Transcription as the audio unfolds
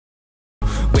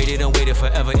waited and waited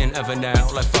forever and ever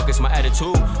now. Like fuck, it's my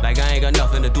attitude. Like I ain't got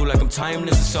nothing to do, like I'm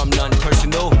timeless or something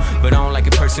non-personal. But I don't like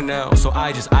it personnel, so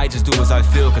I just do as I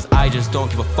feel. Cause I just don't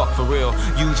give a fuck for real.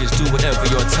 You just do whatever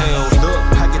you're told. Look,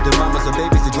 I get the mamas and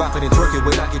babies to drop it and twerk it.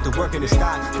 When I get to work and it's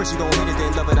stop. First you gon' hit it,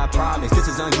 then love it, I promise. This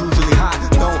is unusually hot.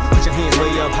 Don't put your hands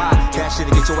way up high. That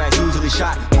shit'll get your ass usually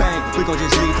shot. Bang, we gon'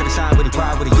 just leave to the side with it,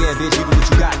 ride with it. Yeah, bitch, give me what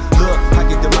you got. Look, I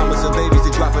get the mamas and babies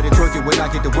to drop it and twerk it. When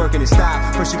I get to work and it's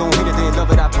stop. First you gon' hit it, then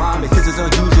love it, I promise. This is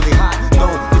unusually hot.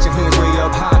 Don't put your hands way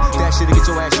up high. That shit'll get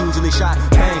your ass usually shot.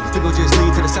 Bang, we gon' just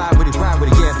leave to the side with it, ride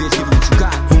with it. Yeah, bitch, give me what you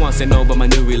got. Who wants to know about my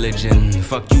new religion?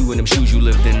 Fuck you and them shoes you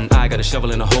lived in. I got a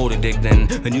shovel and a hole to dig then.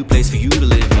 A new place for you to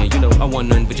live in. You know, I want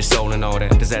nothing but your soul and all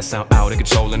that. Does that sound out of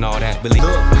control and all that? Believe.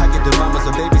 Look, I get the mamas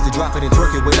and babies to drop it and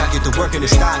twerk it. When I get to work and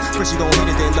it's stop. First you gon' hit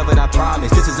it, then love it, I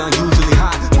promise. This is unusually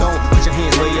hot. Don't put your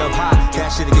hands way up high. That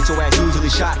shit'll get your ass usually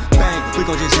shot. Bang, we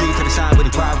gon' just leave to the side with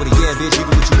it, ride with it. Yeah, bitch, give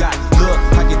me what you got. Look,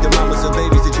 I get the mamas and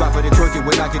babies to drop it and twerk it.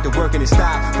 When I get to work and it's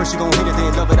stop. First you gon' hit it,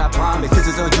 then love it, I promise. This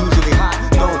is unusually hot.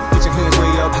 Don't put your hands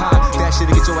way up high. That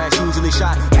shit'll get your ass usually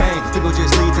shot. Bang, we gon'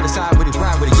 just leave to the side with it,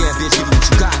 ride with it. Yeah, bitch, give me what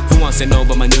you got. Who wants to know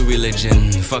about my new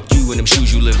religion? Fuck you and them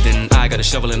shoes you lived in. I got a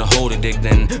shovel and a hole to dig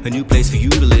then. A new place for you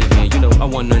to live in. You know, I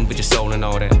want nothing but your soul and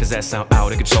all that. Does that sound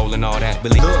out of control and all that?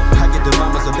 Believe. Look, I get the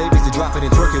mamas and babies to drop it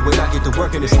and twerk it. When I get to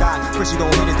work and it's stop. First you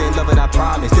gon' hit it, then love it, I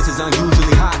promise. This is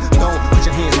unusually hot. Don't put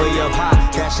your hands way up high.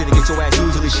 That shit'll get your ass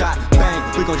usually shot. Bang,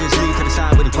 we gon' just leave to the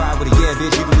side with it, ride with it. Yeah,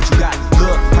 bitch, give me what you got.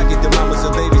 Look, I get the mamas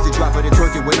and babies to drop it and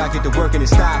twerk it. When I get to work and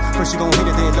it's stop. First you gon' hit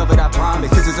it, then love it, I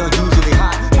promise. This is unusually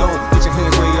hot. Don't put your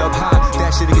hands way up high.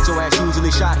 That shit'll get your ass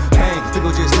usually shot. Bang, we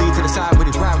gon' just leave to the side with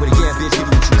it, ride with it. Yeah, bitch, give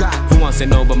me what you got. Who wants to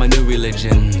know about my new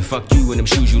religion? Fuck you and them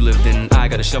shoes you lived in. I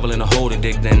got a shovel and a hole to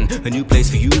dig then. A new place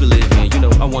for you to live in. You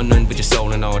know, I want nothing but your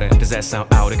soul and all that. Does that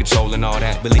sound out of control and all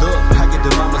that? Believe. Look, I get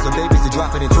the mamas and babies to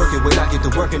drop it and twerk it. When I get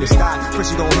to work and it's stop.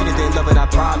 First you gon' hit it, then love it, I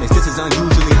promise. This is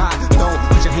unusually hot. Don't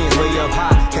put your hands way up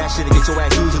high. That shit'll get your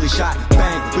ass usually shot.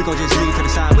 Bang, we gon' just leave to the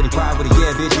side with it, ride with it.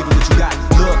 Yeah, bitch, give me what you got.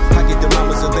 Look, I get the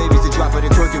mamas and babies to drop it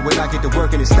and twerk it. When I get to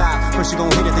work and it's stop. First you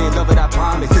gon' hit it, then love it, I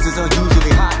promise. This is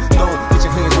unusually hot. Don't put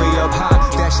your hands way up high.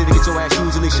 That shit'll get your ass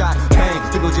usually shot. Bang,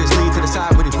 we gon' just leave to the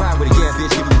side with it, ride with it. Yeah,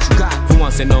 bitch, give me what you got. Who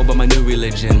wants to know about my new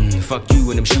religion? Fuck you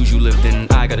and them shoes you lived in.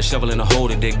 I got a shovel and a hole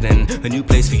to dig then. A new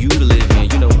place for you to live in.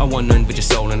 You know, I want nothing but your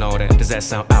soul and all that. Does that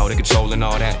sound out of control and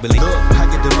all that? Believe. Look, I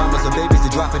get the mamas and babies to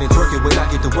drop it and twerk it. When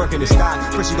I get to work and it's stop.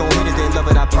 First you gon' hit it, then love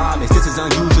it, I promise. This is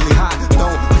unusually hot.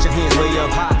 Don't put your hands way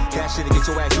up high. That shit'll get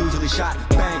your ass usually shot.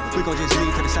 Bang, we gon' just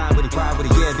leave to the side with it, ride with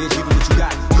it. Yeah, bitch, give me what you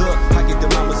got. Look, I get the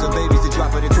mamas and babies to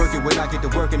drop it and twerk it. When I get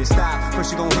to work and it's stop.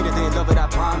 First you gon' hit it, then love it, I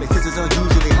promise. This is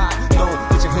unusually hot. Don't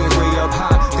put your hands way up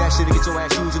high. That shit'll get your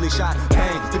ass usually shot.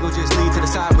 Bang, we gon' just leave to the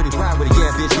side with it, ride with it.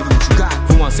 Yeah, bitch, give me what you got.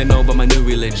 Who wants to know about my new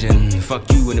religion? Fuck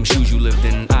you and them shoes you lived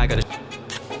in. I got a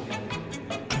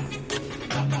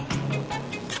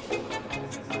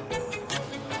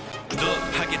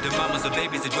mamas and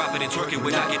babies to drop it and twerk it.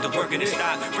 When I get to work and it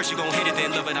stop. First you gon' hit it,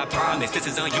 then love it, I promise. This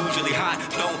is unusually hot.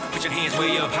 Don't put your hands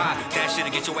way up high. That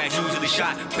shit'll get your ass usually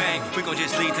shot. Bang, we gon'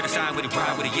 just leave to the side with it,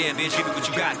 ride with it. Yeah, bitch, give me what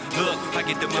you got. Look, I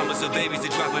get the mamas and babies to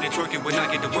drop it and twerk it. When I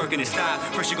get to work and it stop.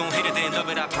 First you gon' hit it, then love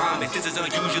it, I promise. This is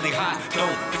unusually hot.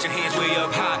 Don't put your hands way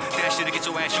up high. That shit'll get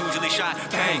your ass usually shot.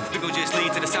 Bang, we gon' just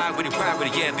leave to the side with it, ride with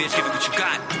it. Yeah, bitch, give me what you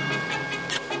got.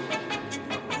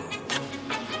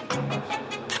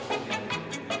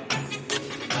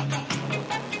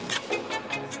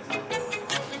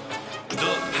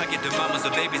 Mamas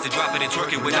and babies to drop it and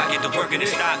twerk it. When I get to work and it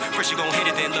stop. First you gon' hit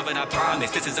it, then love it, I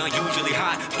promise. This is unusually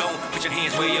hot. Don't put your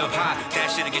hands way up high. That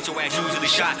shit'll get your ass usually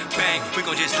shot. Bang, we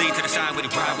gon' just leave to the side with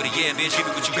it, ride with it. Yeah, bitch, give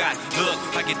me what you got. Look,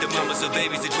 I get the mamas and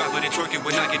babies to drop it and twerk it.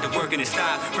 When I get to work and it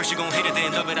stop. First you gon' hit it,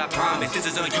 then love it, I promise. This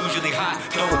is unusually hot.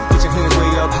 Don't put your hands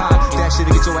way up high. That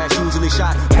shit'll get your ass usually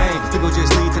shot. Bang, we gon'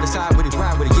 just leave to the side with it,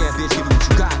 ride with it. Yeah, bitch, give me what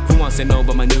you got. Who wants to know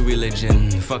about my new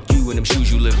religion? Fuck you and them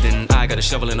shoes you lived in. I got a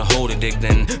shovel and a hole to dig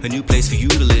then. A new place for you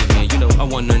to live in. You know, I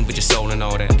want nothing but your soul and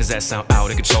all that. Does that sound out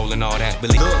of control and all that?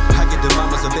 Believe. Look, I get the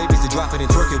mamas and babies to drop it and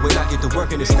twerk it. When I get to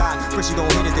work and it stop. First you gon'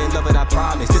 hit it, then love it, I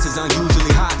promise. This is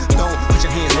unusually hot. Don't put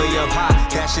your hands way up high.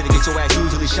 That shit'll get your ass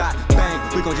usually shot. Bang,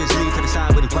 we gon' just leave to the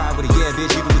side with it, ride with it. Yeah,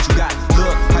 bitch, give me what you got.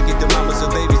 Look, I get the mamas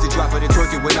and babies to drop it and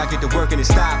twerk it. When I get to work and it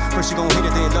stop. First you gon' hit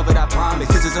it, then love it, I promise.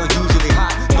 This is unusually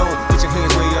hot. Don't put your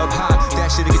hands way up high. That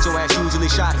shit'll get your ass usually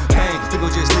shot. Bang, we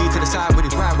gon' just leave to the side with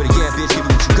it, ride with it. Yeah, bitch, give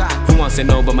me what you got. Who wants wants to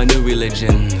know about my new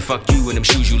religion? Fuck you and them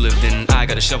shoes you lived in. I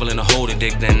got a shovel and a hole to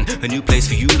dig then. A new place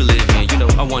for you to live in. You know,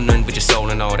 I want nothing but your soul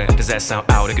and all that. Does that sound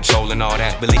out of control and all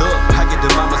that? Believe look, I get the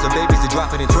mamas and babies to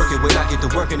drop it and twerk it when I get to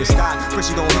work and it stop.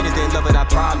 First you gon' hit it, then love it, I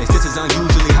promise. This is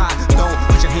unusually hot. Don't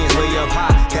put your hands way up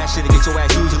high. That shit'll get your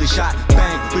ass usually shot.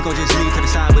 Bang, we gon' just leave to the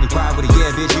side with it, ride with it.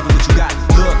 Yeah, bitch, give me what you got.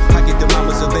 Look, I get the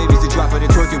mamas and babies to drop it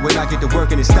and twerk it when I get to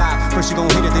work and it stop. First you gon'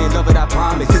 hit it, then love it, I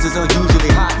promise. This is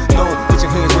unusually hot. Don't put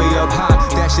your hands way up high.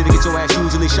 That shit'll get your ass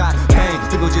usually shot. Bang,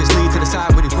 we gon' just leave to the side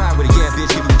with it, ride with it. Yeah,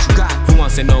 bitch, give me what you got. Who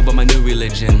wants to know about my new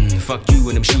religion? Fuck you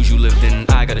and them shoes you lived in.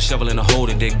 I got a shovel and a hole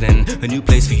to dig then. A new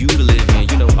place for you to live in.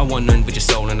 You know, I want nothing but your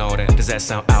soul and all that. Does that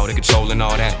sound out of control and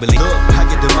all that? Believe look, I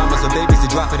get the mamas and babies to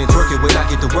drop it and twerk it when I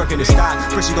get to work and it stop.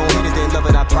 First you gon' hit it, then love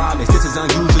it, I promise. This is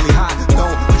unusually hot.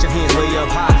 Don't put your hands way up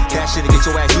high. That shit'll get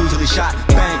your ass usually shot.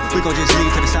 Bang, we gon' just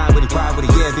leave to the side with it, ride with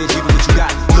it. Yeah, bitch, give me what you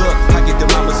got. Look, I get the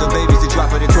mamas and babies to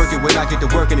drop it and twerk it when I get to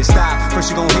work and it stop. First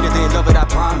you gon' hit it, then love it, I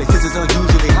promise. This is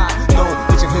unusually hot. Don't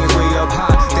put your hands way up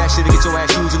high. That shit'll get your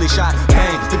ass usually shot.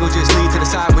 Bang, we gon' just leave to the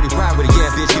side with it, ride with it. Yeah,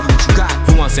 bitch, give me what you got.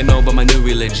 Who wants to know about my new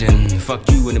religion? Fuck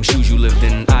you and them shoes you lived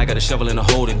in. I got a shovel and a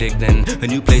hole to dig then. A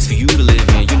new place for you to live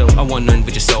in. You know, I want nothing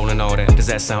but your soul and all that. Does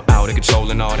that sound out of control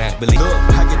and all that? Believe look,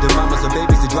 I get the mamas and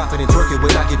babies to drop it and twerk it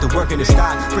when I get to work and it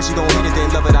stop. First you gon' hit it,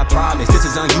 then love it, I promise. This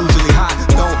is unusually hot.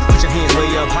 Don't put your hands way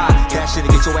up high. That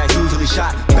shit'll get your ass usually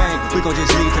shot. Bang, we gon'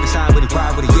 just leave to the side with it,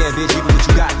 ride with it. Yeah, bitch, give me what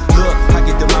you got. Look, I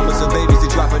get the mamas and babies to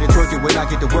drop it and twerk it when I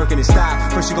get to work and it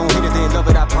stop. First you gon' hit it, then love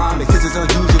it, I promise. This is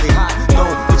unusually hot.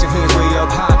 Don't put your hands way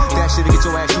up high. That shit'll get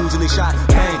your ass usually shot.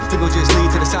 Bang, we gon' just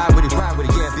leave to the side with it, ride with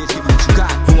it. Yeah, bitch, give me what you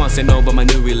got. Who wants to know about my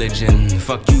new religion?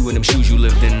 Fuck you and them shoes you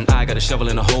lived in. I got a shovel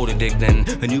and a hole to dig then.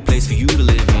 A new place for you to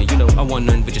live in. You know, I want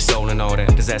nothing but your soul and all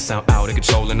that. Does that sound out of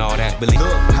control and all that? Believe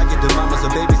look, I get the mamas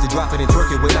and babies to drop it and twerk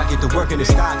it when I get to work and it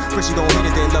stop. First you gon' hit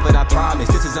it, then love it, I promise.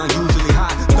 This is unusually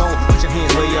hot. Don't put your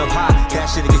hands way up high. That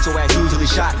shit'll get your ass usually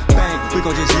shot. Bang, we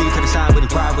gon' just leave to the side with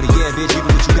it, ride with it. Yeah, bitch, give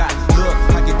me what you got. Look,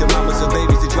 I get the mamas and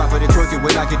babies to drop it and twerk it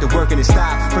when I get to work and it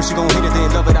stop. First you gon' hit it, then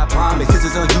love it, I promise. This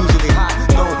is unusually hot.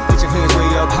 Don't put your hands way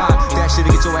up high. That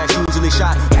shit'll get your ass usually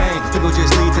shot. Bang, we gon'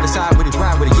 just leave to the side with it,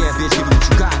 ride with it. Yeah, bitch, give me what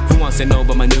you got. Who wants to know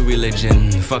about my new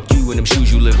religion? Fuck you and them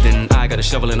shoes you lived in. I got a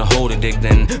shovel and a hole to dig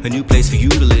then. A new place for you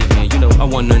to live in. You know, I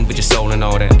want nothing but your soul and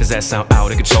all that. Does that sound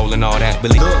out of control and all that?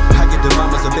 Believe look, I get the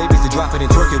mamas and babies to drop it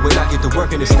and twerk it when I get to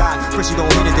work and it stop. First you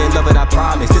gon' hit it, then love it, I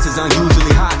promise. This is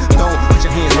unusually hot. Don't put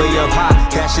your hands way up high.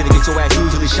 That shit'll get your ass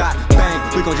usually shot. Bang,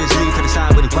 we gon' just leave to the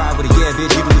side with it, ride with it. Yeah,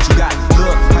 bitch, give me what you got.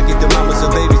 Look, I get the mamas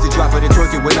and babies to drop it and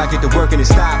twerk it when I get to work and it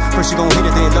stop. First you gon' hit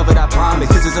it, then love it, I promise.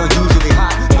 This is unusually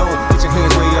hot. Don't put your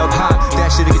hands way up high. That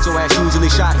shit'll get your ass usually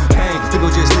shot. Bang, we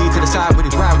gon' just leave to the side with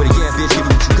it, ride with it. Yeah, bitch, give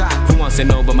me what you got. Who wants to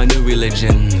know about my new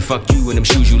religion? Fuck you and them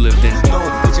shoes you lived in.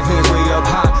 Don't put your hands way up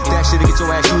high. That shit'll get your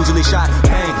ass usually shot.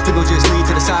 Bang, we gon' just leave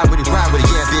to the side with it, ride with it.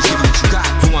 Yeah, bitch, give me what you got.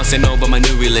 Who wants to know about my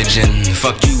new religion?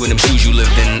 Fuck you and them shoes you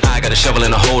lived in. I got a shovel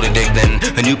and a hole to dig then.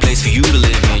 A new place for you to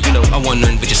live in. You know, I want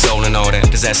nothing but your soul and all that.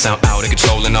 Does that sound out of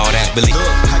control and all that? Believe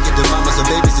look, I get the mamas and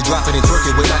babies to drop it and twerk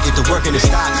it when I get to work and it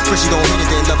stop. First you gon' hit it,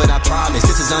 then love it, I promise.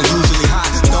 This is unusually hot.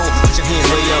 Don't put your hands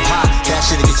way up high. That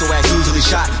shit'll get your ass usually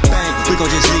shot. Bang, we gon'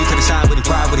 just leave to the side with it,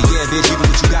 ride with it. Yeah, bitch, give me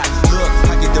what you got. Look,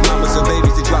 I get the mamas and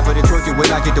babies to drop it and twerk it when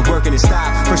I get to work and it stop.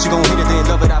 First you gon' hit it, then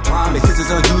love it, I promise. This is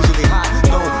unusually hot.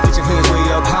 Don't put your hands way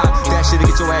up high. That shit'll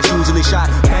get your ass usually shot.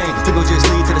 Bang, we gon' just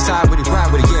leave to the side with it, ride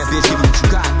with it. Yeah, bitch, give me what you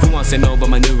got. Who wants to know about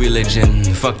my new religion?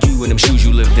 Fuck you and them shoes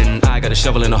you lived in. I got a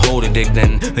shovel and a hole to dig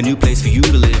then. A new place for you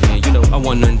to live in. You know, I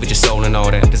want nothing but your soul and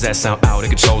all that. Does that sound out of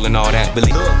control and all that?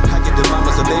 Believe look, I get the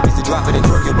mamas and babies to drop it and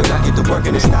twerk it when I get to work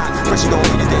and it stop. First you gon'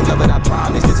 hit it, then love it, I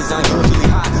promise. This is unusually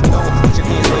hot. Don't put your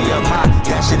hands way up high.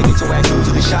 That shit'll get your ass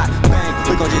usually shot. Bang,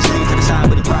 we gon' just leave to the side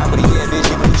with it, ride with it. Yeah, bitch,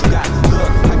 give me what you got.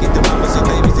 Look, I get the mamas and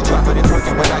babies to drop it and twerk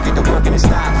it when I get to work and it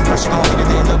stop. First you gon' hit it,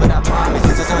 then love it, I promise.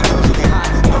 This is unusually hot.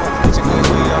 Don't put your hands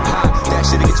way up high. That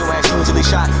shit'll get your ass usually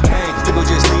shot. Bang, we gon'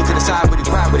 just leave to the side with it,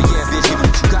 ride with it. Yeah, bitch, give me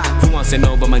what you got. Who wants to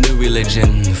know about my new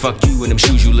religion? Fuck you and them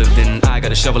shoes you lived in. I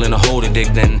got a shovel and a hole to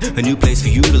dig then. A new place for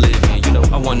you to live in. You know,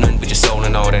 I want nothing but your soul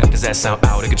and all that. Does that sound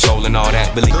out of control and all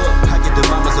that? Believe look, I get the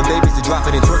mamas and babies to drop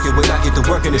it and twerk it when I get to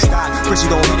work and it stop. First you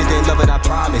gon' hit it, then love it, I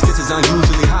promise. This is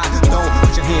unusually hot. Don't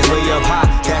put your hands way up high.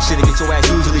 That shit'll get your ass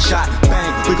usually shot.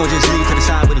 Bang, we gon' just leave to the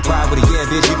side with it, ride with it. Yeah,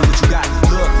 bitch, give me what you got.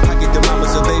 Look, I get the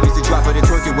mamas and babies to drop it and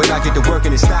twerk it when I get to work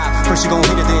and it stop. First you gon'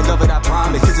 hit it, then love it, I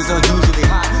promise. This is unusually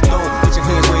hot. Don't put your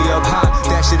hands way up high.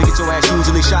 That shit'll get your ass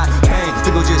usually shot. Bang, we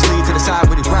gon' just leave to the side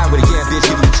with it, ride with it. Yeah, bitch,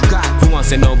 give me what you got. Who wants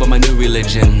say no about my new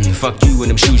religion? Fuck you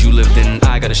and them shoes you lived in.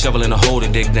 I got a shovel and a hole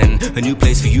to dig then. A new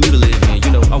place for you to live in.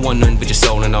 You know, I want nothing but your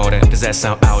soul and all that. Does that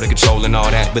sound out of control and all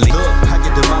that? Believe. Look, I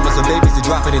get the mamas and babies to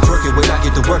drop it and twerk it when I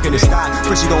get to work in the style.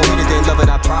 First you gon' hit it, then love it,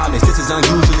 I promise. This is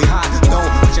unusually hot.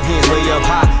 Don't put your hands way up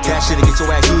high. That shit'll get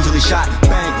your ass usually shot.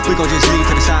 Bang, we gon' just leave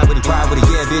to the side with it, ride with it.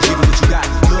 Yeah, bitch, give me what you got.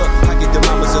 Look, I get the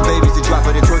mamas and babies to drop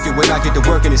it and twerk it when I get to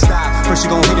work in the style. First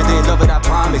you gon' hit it, then love it, I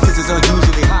promise. This is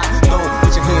unusually hot. Don't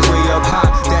put your hands way up high.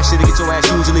 That shit'll get your ass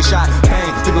usually shot.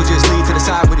 Bang, we gon' just leave to the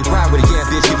side with it, ride with it. Yeah,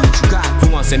 bitch, give me what you got.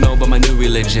 Who wants to know about my new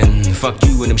religion? Fuck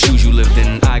you and them shoes you lived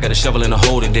in. I got a shovel and a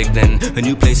hole to dig then. A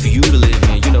new place for you to live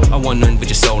in. You know, I want nothing but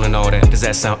your soul and all that. Does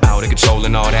that sound out of control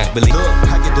and all that? Believe. Look,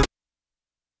 I get the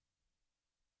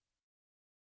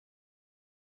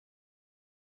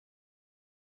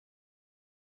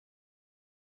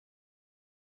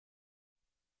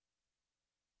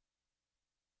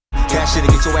that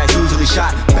shit'll get your ass usually shot.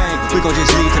 Bang, we gon'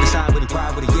 just leave to the side with it,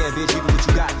 ride with it. Yeah, bitch, give me what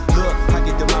you got. Look, I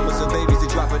get the mamas and babies to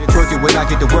drop it and twerk it when I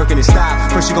get to work in the style.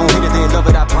 First you gon' hit it, then love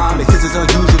it, I promise. This is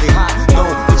unusually hot.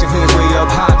 Don't put your hands way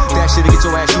up high. That shit'll get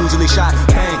your ass usually shot.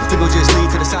 Bang, we gon' just leave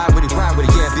to the side with it, ride with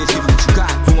it. Yeah, bitch, give me what you got.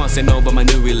 Who wants to know about my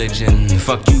new religion?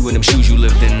 Fuck you and them shoes you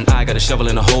lived in. I got a shovel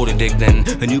and a hole to dig then.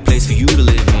 A new place for you to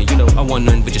live in. You know, I want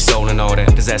nothing but your soul and all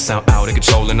that. Does that sound out of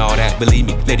control and all that? Believe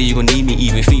me, later you gon' need me.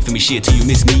 Even feed for me shit till you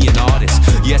miss me and all this.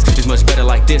 Yes, it's much better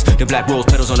like this. The black rose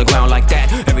petals on the ground like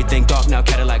that. Everything dark now,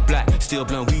 Cadillac black. Still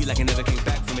blowing weed like I never came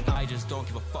back from it. I just don't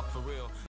give a fuck for real.